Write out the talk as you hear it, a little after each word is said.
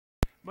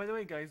By the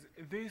way, guys,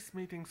 these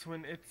meetings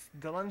when it's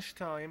the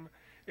lunchtime,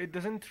 it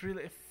doesn't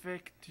really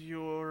affect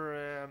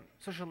your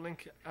social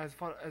link as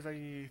far as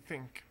I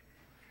think.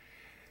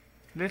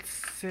 Let's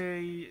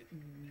say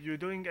you're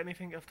doing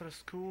anything after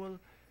school.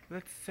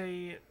 Let's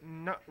say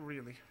not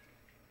really.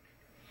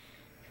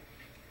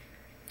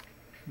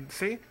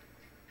 See?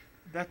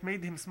 That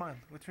made him smile,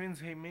 which means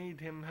he made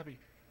him happy.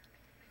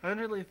 I don't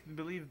really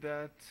believe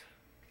that.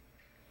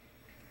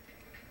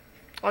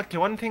 Okay,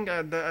 one thing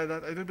that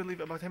I do believe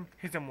about him,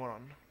 he's a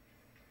moron.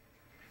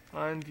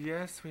 And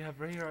yes, we have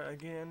here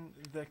again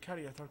the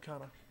Caryat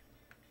Arcana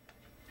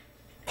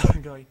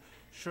guy.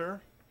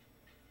 Sure,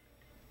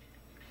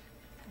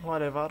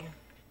 whatever.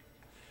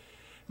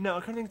 Now,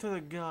 according to the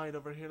guide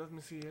over here, let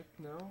me see it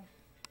now.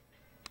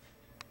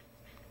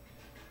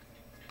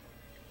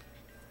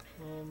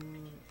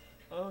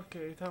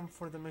 Okay, time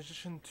for the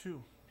Magician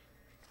 2.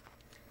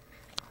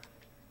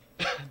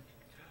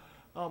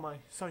 Oh my,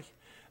 sorry.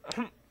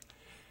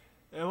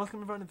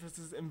 Welcome everyone, this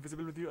is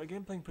Invisible with you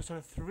again, playing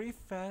Persona 3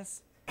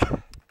 FES.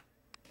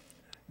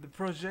 The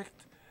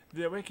project,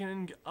 the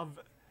awakening of...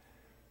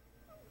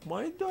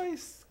 Why do I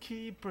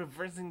keep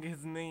reversing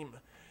his name?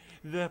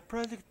 The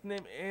project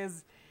name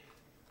is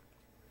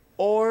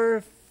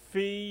Orpheus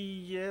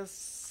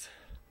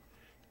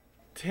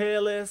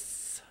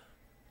Telos.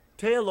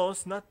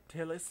 Telos, not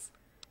Telos.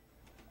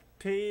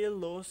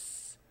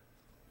 Telos.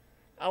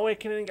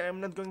 Awakening. I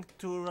am not going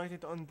to write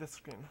it on the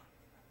screen.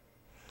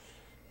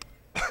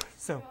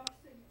 So,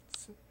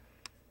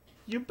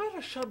 you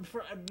better shut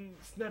before I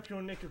snap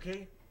your neck,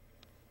 okay?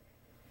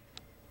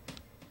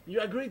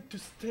 You agreed to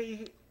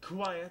stay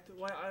quiet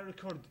while I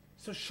record,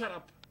 so shut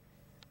up.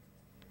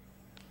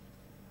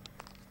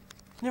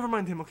 Never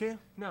mind him, okay?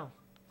 Now,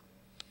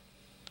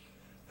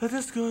 let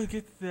us go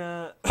get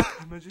the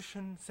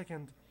Magician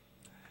second.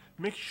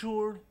 Make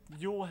sure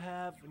you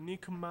have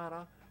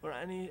Nikomara or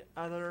any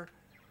other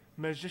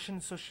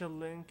Magician social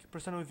link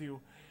person with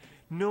you.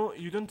 No,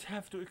 you don't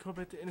have to equip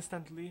it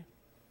instantly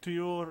to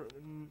your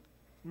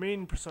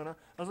main persona.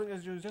 As long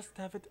as you just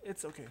have it,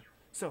 it's okay.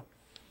 So,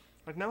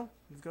 right now,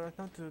 let's go right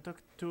now to talk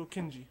to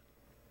Kenji.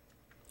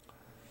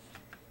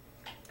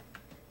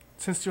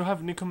 Since you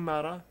have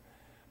Nikomara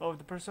of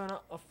the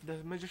persona of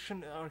the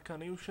Magician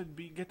Arcana, you should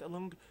get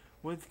along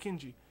with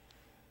Kenji,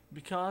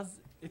 because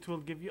it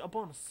will give you a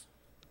bonus.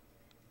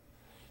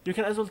 You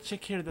can as well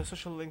check here the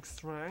social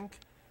links rank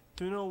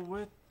to know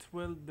what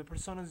will the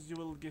personas you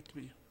will get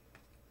be.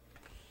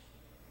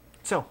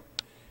 So,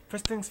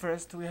 first things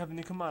first, we have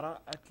Nikomara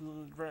at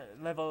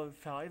level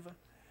 5.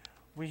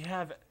 We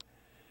have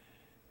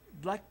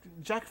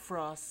Jack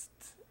Frost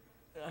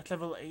at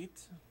level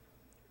 8.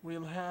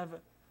 We'll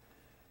have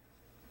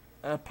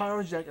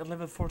Pyro Jack at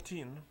level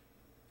 14.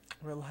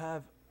 We'll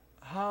have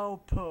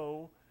How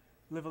Po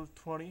level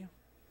 20.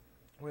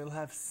 We'll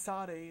have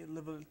Sade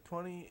level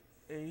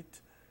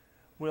 28.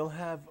 We'll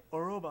have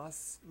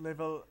Orobas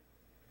level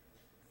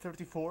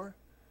 34.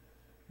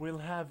 We'll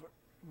have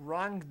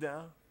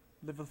Rangda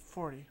level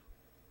 40.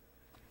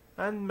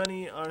 And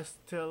many are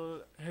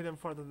still hidden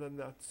further than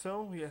that.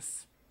 So,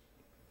 yes.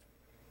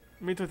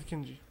 Meet with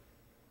Kenji.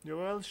 You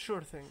will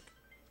sure thing.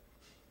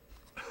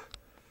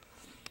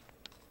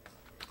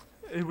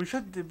 We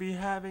should be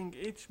having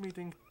each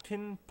meeting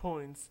 10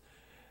 points.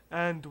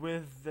 And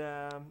with,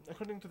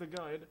 according to the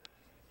guide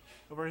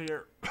over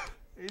here,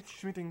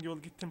 each meeting you will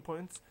get 10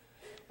 points.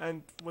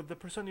 And with the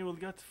person you will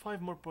get 5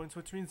 more points,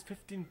 which means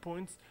 15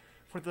 points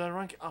for the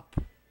rank up.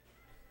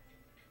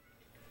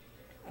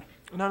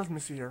 Now let me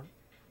see here.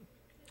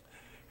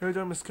 Your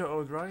dorm is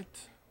code,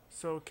 right?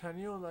 So can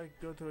you like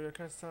go to your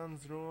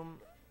Kasan's room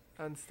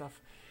and stuff?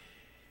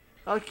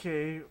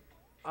 Okay,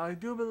 I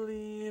do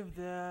believe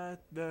that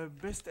the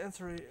best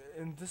answer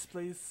in this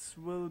place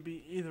will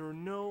be either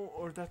no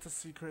or that's a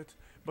secret.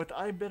 But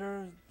I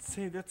better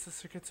say that's a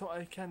secret so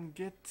I can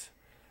get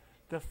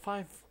the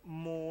 5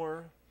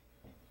 more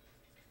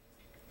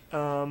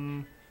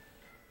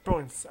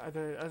points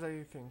as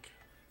I think.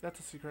 That's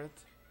a secret.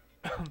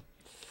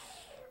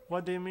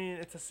 What do you mean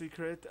it's a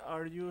secret?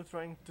 Are you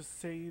trying to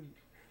say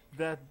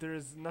that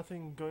there's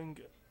nothing going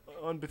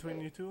on between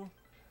you two?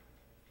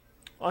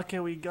 Okay,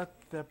 we got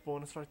the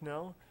bonus right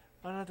now.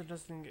 I'm not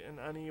interested in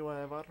any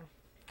whatever.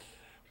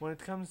 When it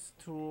comes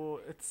to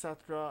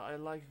etc., I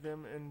like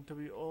them and to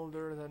be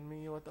older than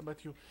me. What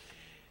about you?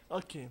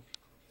 Okay.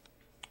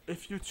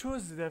 If you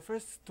choose the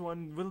first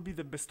one will be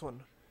the best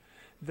one.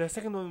 The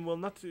second one will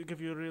not give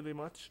you really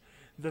much.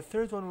 The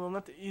third one will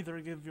not either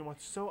give you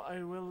much. So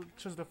I will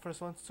choose the first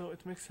one so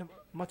it makes him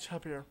much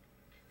happier.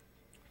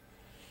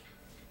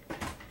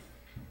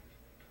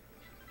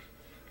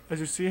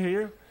 As you see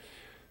here,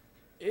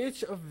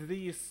 each of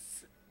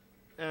these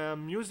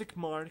music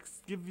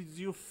marks gives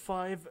you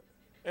 5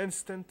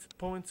 instant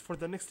points for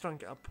the next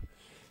rank up.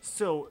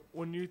 So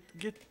when you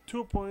get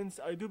 2 points,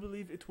 I do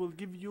believe it will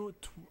give you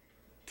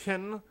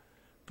 10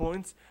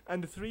 points,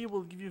 and 3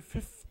 will give you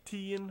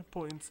 15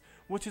 points,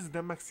 which is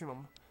the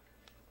maximum.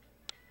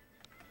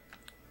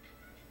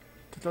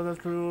 To tell the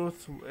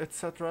truth,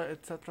 etc.,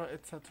 etc.,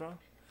 etc.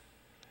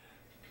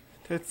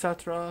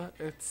 etc.,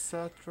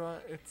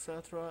 etc.,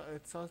 etc.,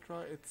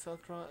 etc.,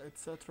 etc.,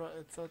 etc.,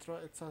 etc.,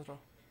 etc.,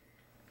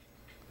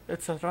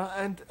 etc.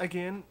 And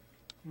again,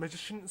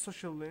 magician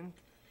social link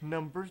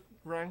number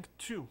rank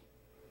 2.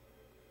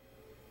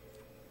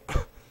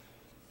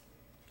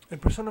 In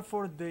Persona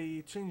 4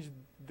 they changed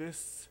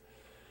this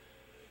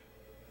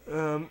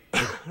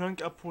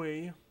rank up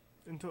way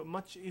into a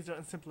much easier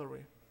and simpler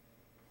way.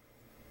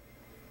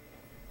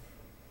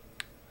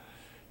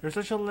 Your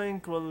social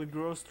link will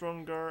grow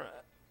stronger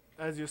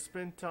as you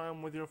spend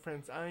time with your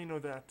friends. I know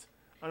that.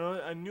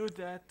 I knew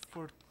that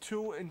for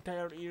 2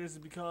 entire years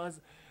because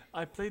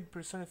I played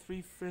Persona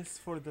 3 FES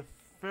for the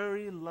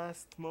very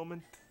last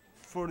moment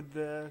for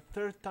the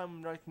 3rd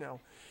time right now.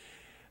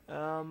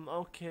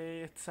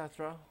 Okay,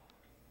 etc.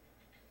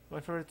 My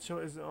favorite show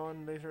is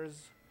on later,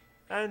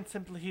 and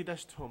simply he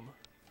dashed home.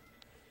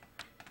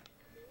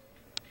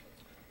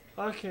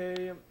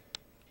 Okay,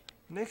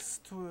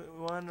 next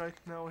one right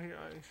now here.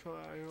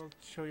 I will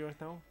show you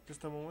right now.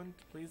 Just a moment,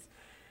 please.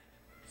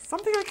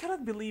 Something I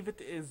cannot believe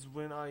it is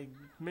when I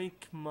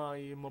make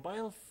my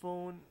mobile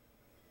phone.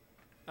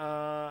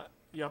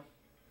 Yep.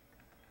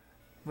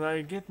 When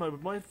I get my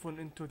mobile phone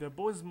into the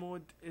pause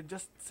mode, it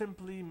just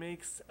simply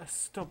makes a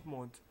stop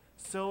mode.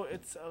 So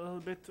it's a little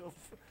bit of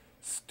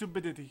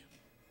stupidity.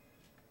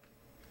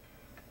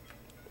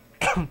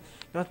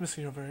 Not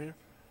missing over here.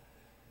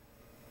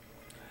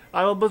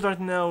 I will pause right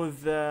now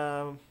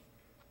the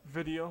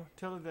video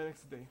till the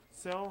next day.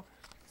 So,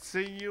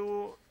 see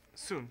you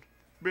soon.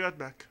 Be right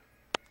back.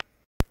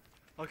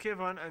 Okay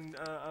everyone, and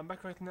I'm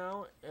back right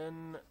now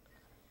in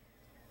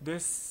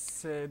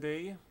this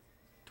day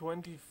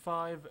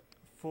 25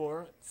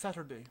 for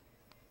Saturday.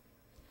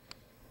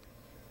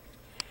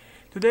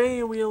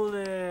 Today we'll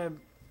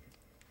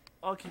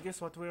okay, guess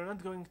what? We're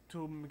not going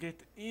to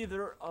get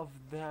either of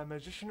the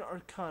Magician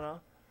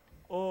Arcana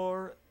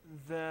or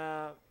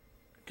the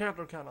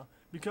Character Arcana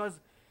because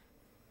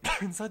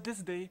inside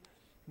this day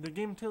the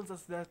game tells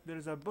us that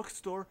there's a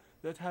bookstore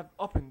that have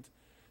opened.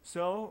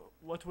 So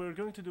what we're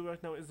going to do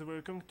right now is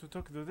we're going to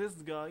talk to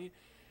this guy,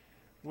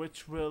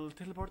 which will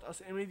teleport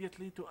us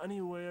immediately to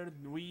anywhere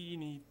we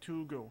need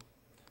to go.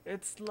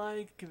 It's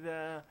like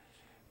the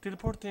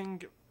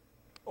teleporting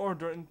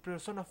order in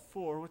Persona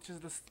 4, which is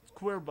the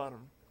square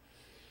button.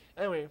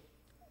 Anyway,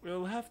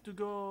 we'll have to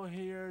go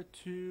here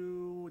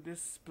to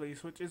this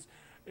place, which is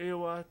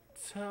Iwatodai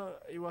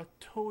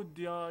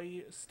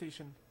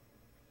Station.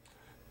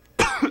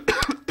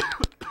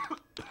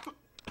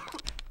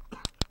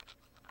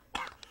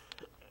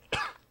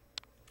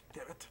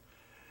 Damn it.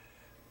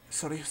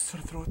 Sorry,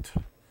 sore throat.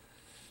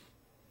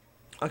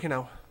 Okay,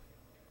 now.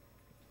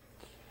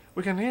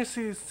 We can here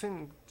see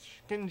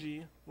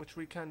Shinji, which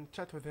we can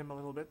chat with him a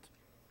little bit.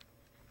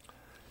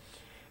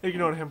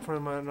 Ignore him for a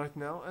moment right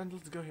now, and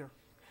let's go here.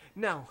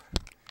 Now,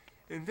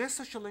 in this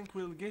social link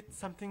we'll get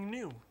something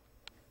new.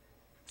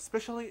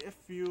 Especially if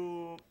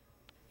you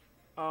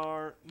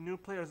are new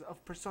players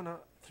of Persona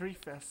 3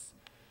 FES.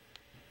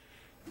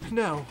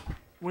 Now,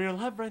 we'll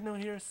have right now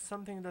here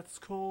something that's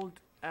called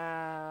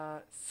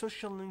a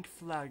social link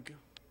flag.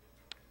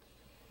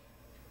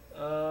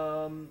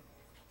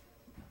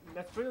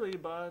 Not really,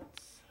 but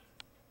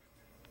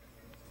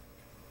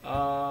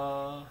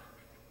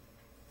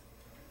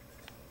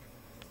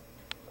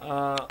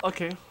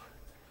okay.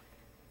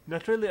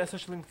 Not really a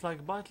social link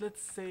flag, but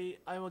let's say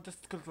I will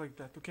just call it like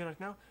that, okay, right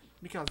now?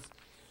 Because,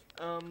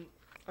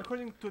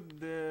 according to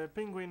the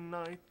Penguin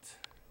Knight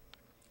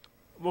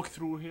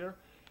walkthrough here,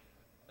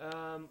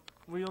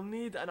 we'll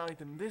need an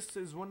item. This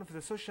is one of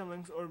the social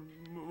links, or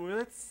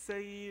let's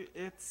say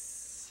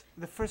it's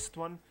the first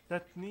one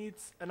that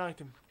needs an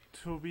item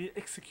to be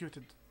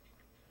executed.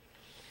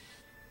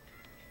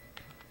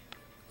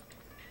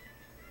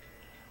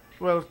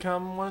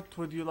 Welcome, what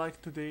would you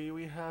like today?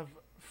 We have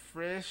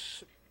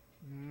fresh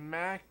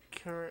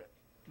mackerel.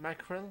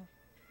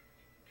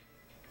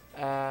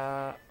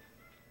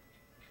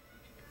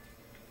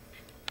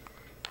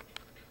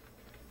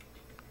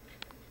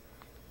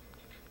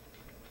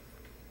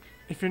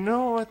 If you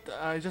know what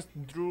I just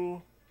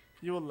drew,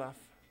 you will laugh.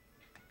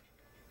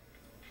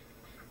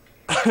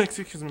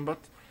 Excuse me, but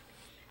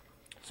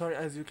sorry,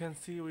 as you can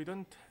see, we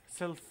don't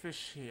sell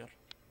fish here.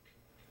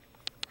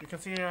 You can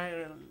see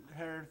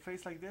her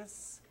face like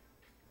this.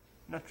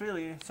 Not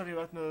really, sorry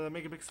about the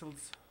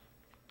megapixels.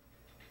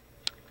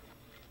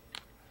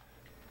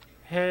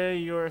 Hey,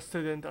 you're a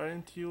student,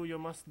 aren't you? You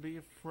must be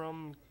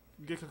from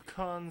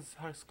Gekkokan's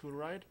high school,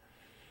 right?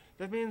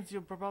 That means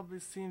you've probably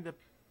seen the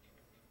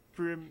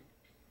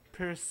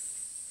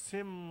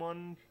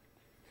persimmon.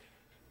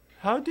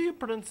 How do you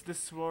pronounce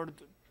this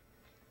word?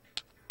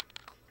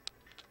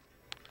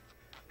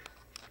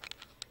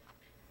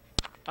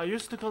 I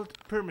used to call it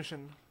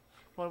permission.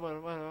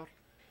 What?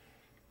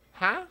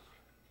 Huh?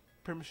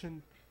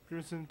 Permission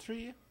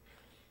 3?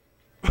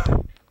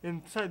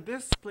 Inside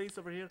this place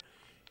over here,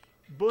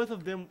 both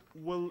of them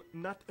will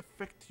not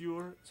affect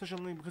your social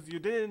link because you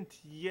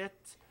didn't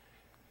yet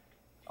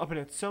open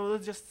it. So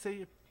let's just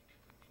say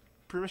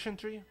permission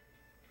tree.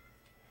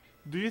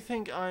 Do you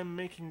think I'm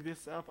making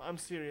this up? I'm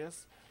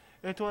serious.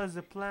 It was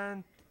a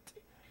plant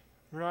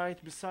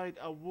right beside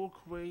a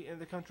walkway in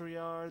the country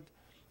yard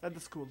at the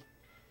school.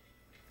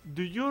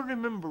 Do you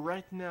remember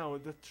right now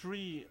the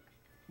tree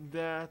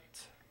that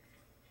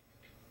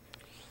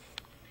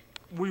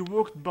we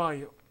walked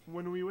by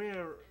when we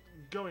were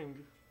going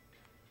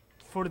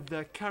for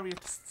the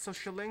Carriot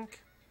social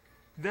link?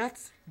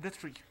 That's the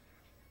tree.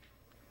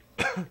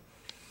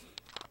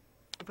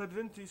 If I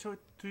didn't show it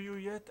to you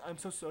yet, I'm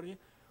so sorry.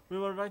 We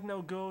will right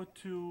now go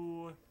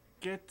to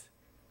get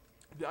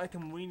the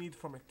item we need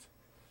from it.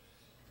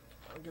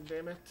 Oh, God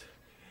damn it.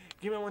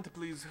 Give me a moment,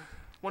 please.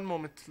 One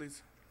moment,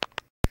 please.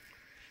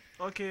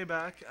 Okay,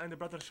 back. And the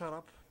brother, shut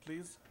up,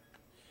 please.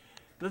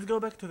 Let's go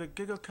back to the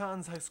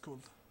Giga-Khan's high school.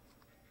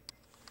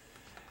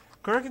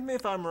 Correct me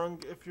if I'm wrong,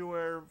 if you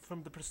were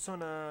from the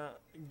Persona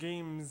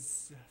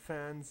games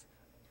fans.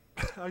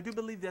 I do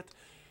believe that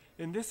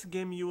in this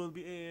game you will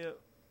be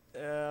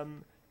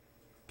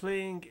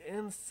playing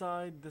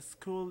inside the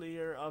school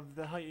year of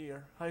the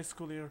high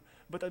school year.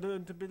 But I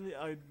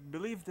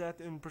believe that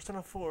in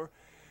Persona 4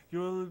 you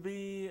will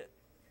be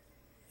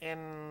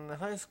in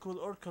high school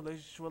or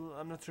college. Well,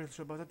 I'm not really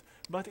sure about it,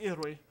 but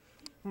either way.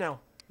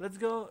 Now, let's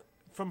go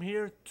from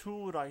here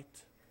to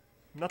right.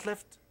 Not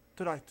left,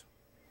 to right.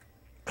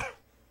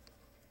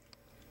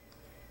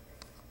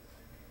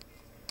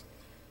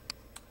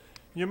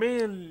 You may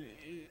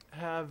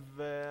have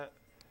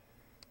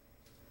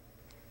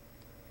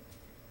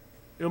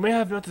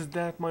noticed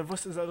that my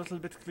voice is a little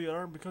bit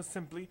clearer because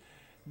simply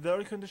the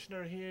air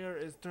conditioner here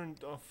is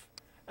turned off.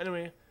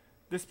 Anyway,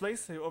 this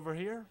place over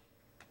here.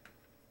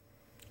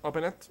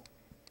 Open it.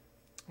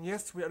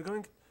 Yes, we're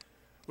going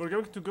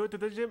to go to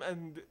the gym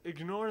and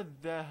ignore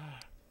the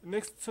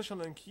next social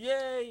link.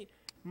 Yay!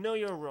 No,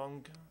 you're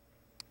wrong.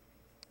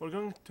 We're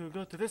going to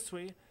go to this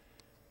way.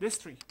 This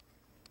tree.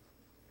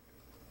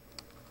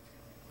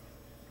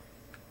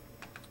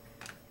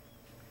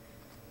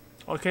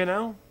 Okay,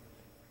 now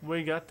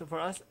we got for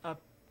us a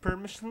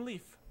permission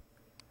leaf.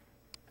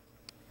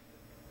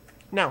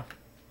 Now,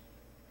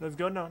 let's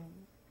go down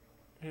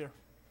here.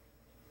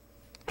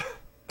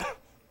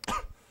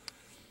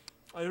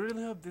 I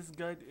really hope this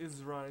guide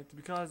is right,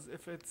 because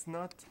if it's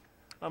not,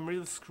 I'm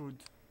really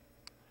screwed.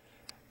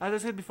 As I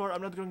said before,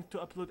 I'm not going to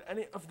upload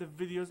any of the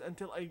videos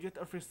until I get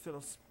Orpheus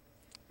Telos.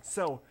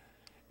 So,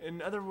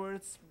 in other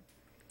words,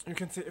 you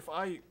can say if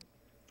I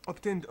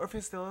obtained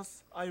Orpheus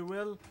Telos, I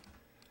will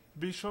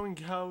be showing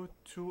how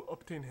to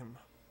obtain him.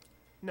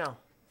 Now,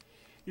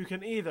 you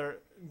can either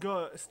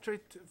go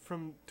straight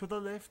to the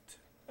left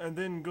and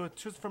then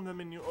choose from the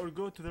menu, or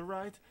go to the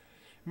right,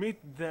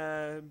 meet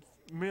the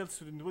male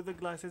student with the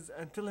glasses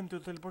and tell him to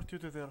teleport you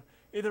to there.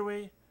 Either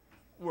way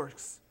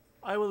works.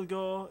 I will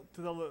go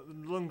to the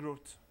long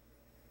route.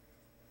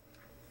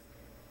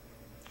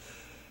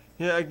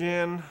 Yeah,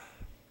 again,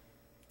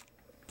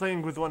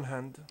 playing with one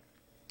hand.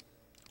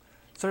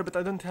 Sorry, but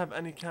I don't have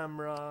any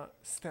camera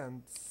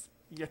stands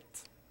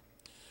yet.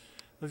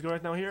 Let's go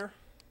right now here.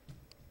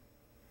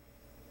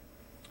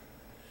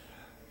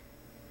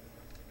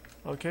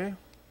 Okay.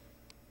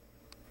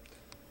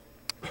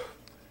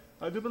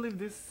 I do believe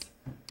this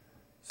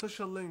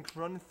social link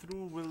run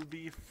through will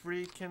be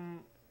freaking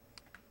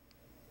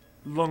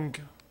long,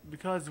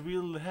 because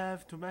we'll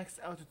have to max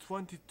out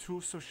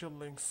 22 social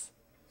links.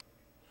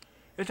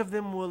 Each of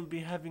them will be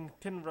having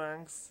 10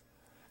 ranks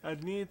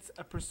and needs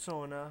a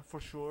persona for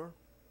sure.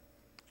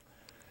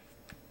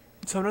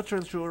 So I'm not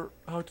really sure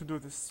how to do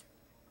this.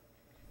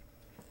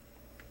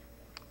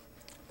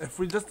 If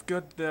we just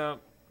got the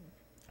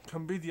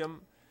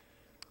compendium,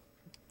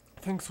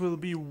 things will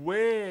be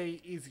way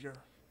easier,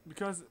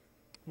 because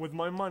with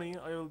my money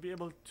I will be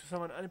able to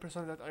summon any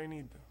persona that I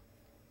need.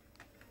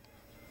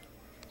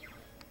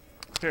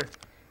 Here,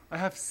 I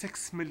have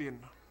 6 million.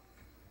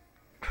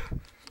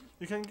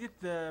 You can get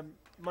the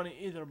money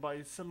either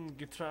by selling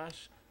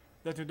trash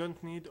that you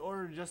don't need,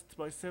 or just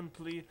by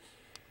simply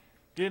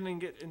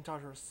getting it in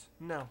Tartarus.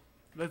 Now,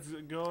 let's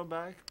go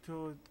back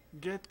to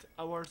get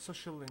our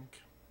social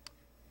link.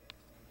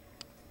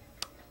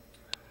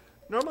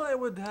 Normally I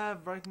would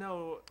have right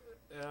now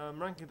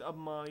ranked up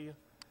my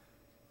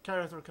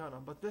Carrot Arcana,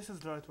 but this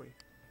is the right way.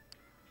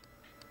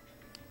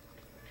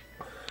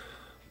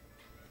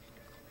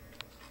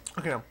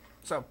 Okay, now,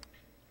 so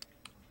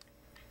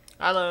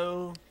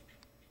hello.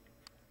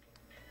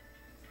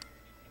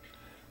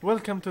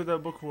 Welcome to the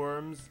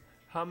Bookworms.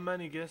 How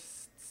many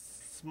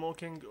guests,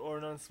 smoking or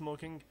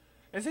non-smoking?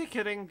 Is he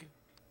kidding?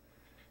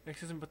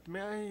 Excuse me, but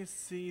may I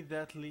see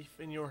that leaf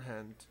in your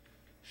hand?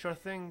 Sure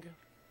thing.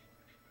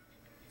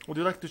 Would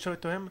you like to show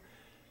it to him?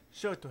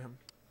 Show it to him.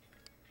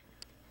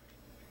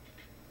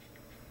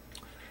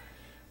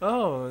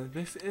 Oh,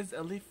 this is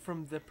a leaf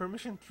from the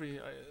permission tree.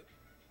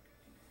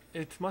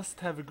 It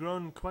must have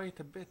grown quite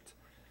a bit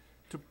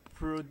to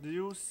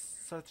produce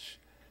such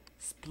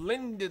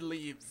splendid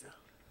leaves.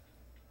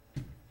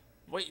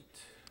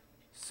 Wait,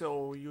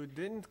 so you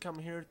didn't come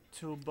here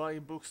to buy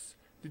books?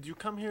 Did you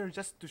come here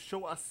just to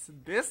show us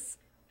this?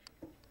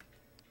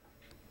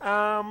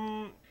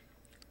 No?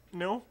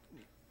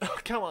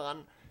 Come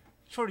on.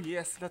 Sure,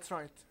 yes, that's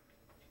right.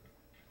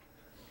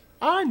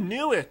 I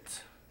knew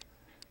it!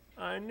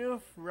 I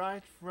knew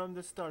right from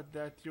the start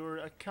that you're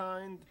a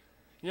kind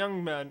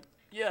young man.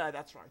 Yeah,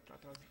 that's right.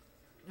 That was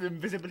the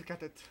invisible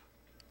cat.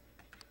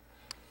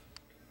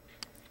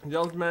 The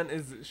old man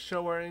is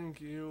showering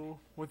you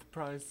with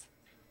prize.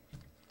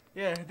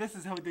 Yeah, this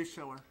is how they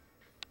shower.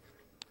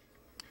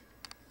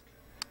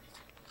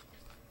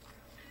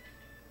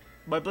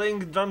 By playing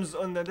drums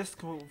on the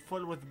disc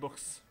full with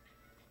books.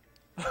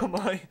 Oh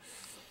my,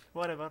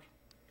 whatever.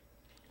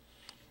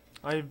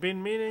 I've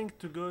been meaning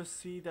to go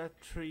see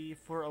that tree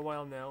for a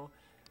while now,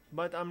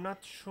 but I'm not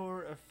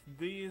sure if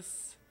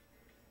these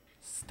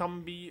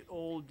stumpy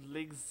old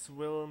legs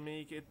will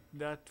make it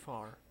that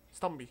far.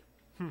 Stumpy.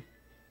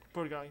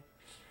 Poor guy.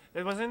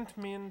 It wasn't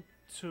meant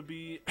to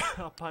be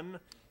a pun,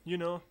 you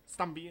know,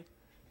 stumpy.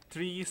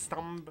 Tree,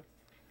 stump,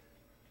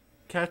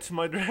 cat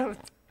murdered.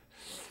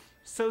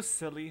 So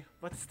silly,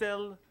 but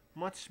still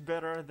much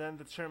better than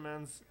the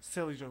chairman's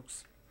silly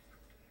jokes.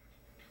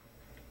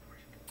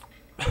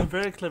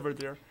 Very clever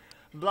there.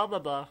 Blah blah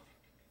blah.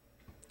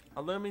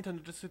 Allow me to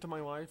introduce you to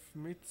my wife,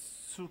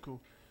 Mitsuko.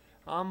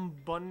 I'm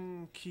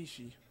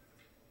Bunkishi.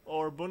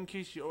 Or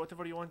Bunkishi, or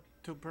whatever you want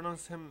to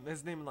pronounce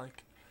his name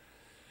like.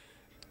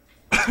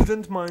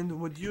 Don't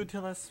mind, would you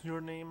tell us your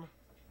name?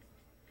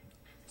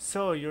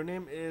 So, your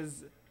name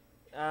is...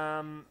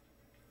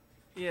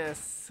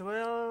 Yes,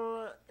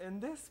 well,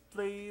 in this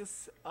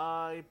place,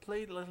 I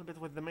played a little bit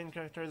with the main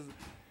character's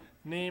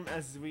name,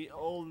 as we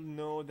all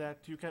know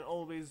that you can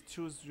always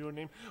choose your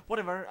name.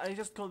 Whatever, I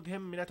just called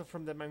him Minato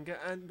from the manga,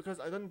 and because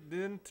I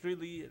didn't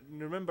really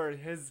remember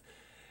his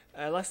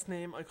last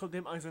name, I called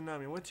him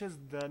Izanami, which is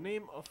the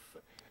name of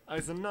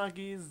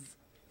Izanagi's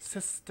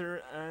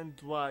sister and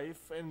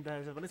wife in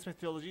the Japanese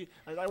mythology,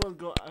 and I will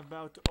go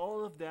about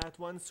all of that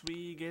once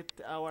we get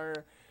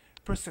our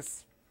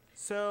process.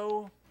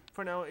 So,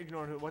 for now,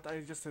 ignore what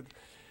I just said.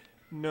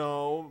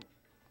 No.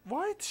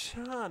 Why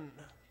Chan?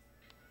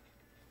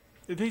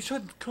 They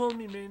should call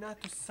me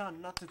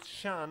Minato-san, not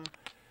Chan.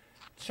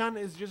 Chan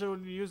is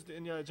usually used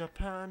in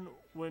Japan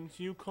when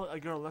you call a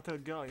girl, not a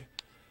guy.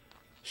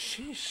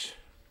 Sheesh.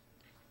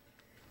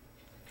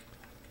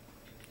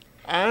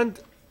 And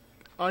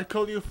I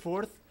call you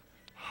fourth,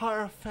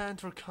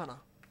 hirophant Rakana.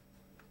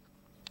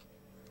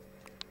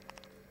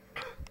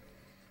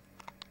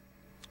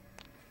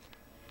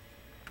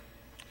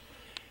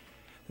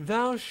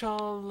 Thou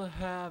shalt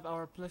have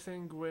our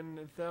blessing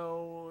when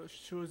thou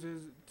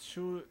choosest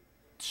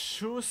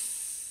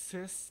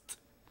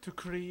to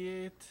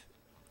create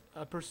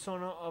a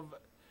persona of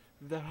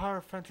the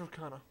hirophant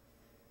Rakana.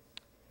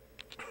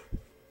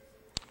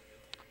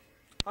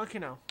 Okay,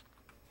 now,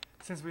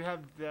 since we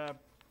have the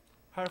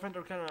hirophant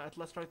Arcana at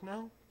last right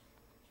now,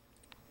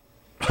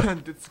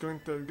 and it's going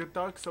to get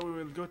dark, so we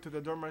will go to the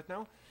dorm right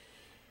now.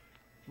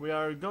 We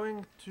are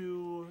going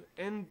to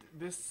end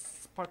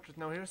this part right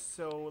now here,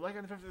 so like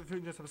and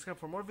subscribe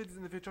for more videos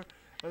in the future,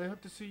 and I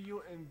hope to see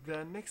you in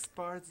the next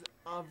parts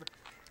of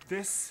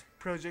this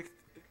project,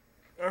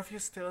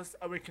 Orpheus Telos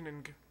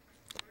Awakening.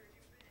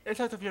 It's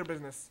out of your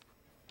business.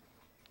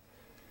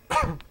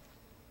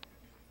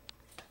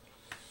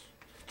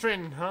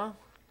 Train, huh?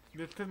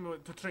 They tell me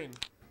to train.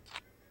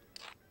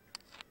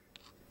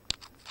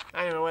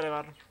 Anyway,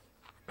 whatever.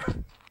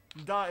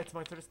 Duh, it's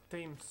my first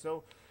time,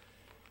 so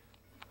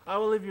I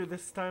will leave you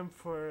this time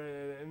for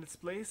in this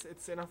place.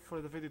 It's enough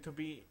for the video to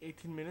be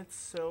 18 minutes,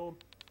 so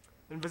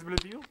Invisible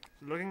View,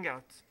 logging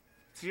out.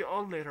 See you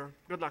all later.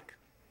 Good luck.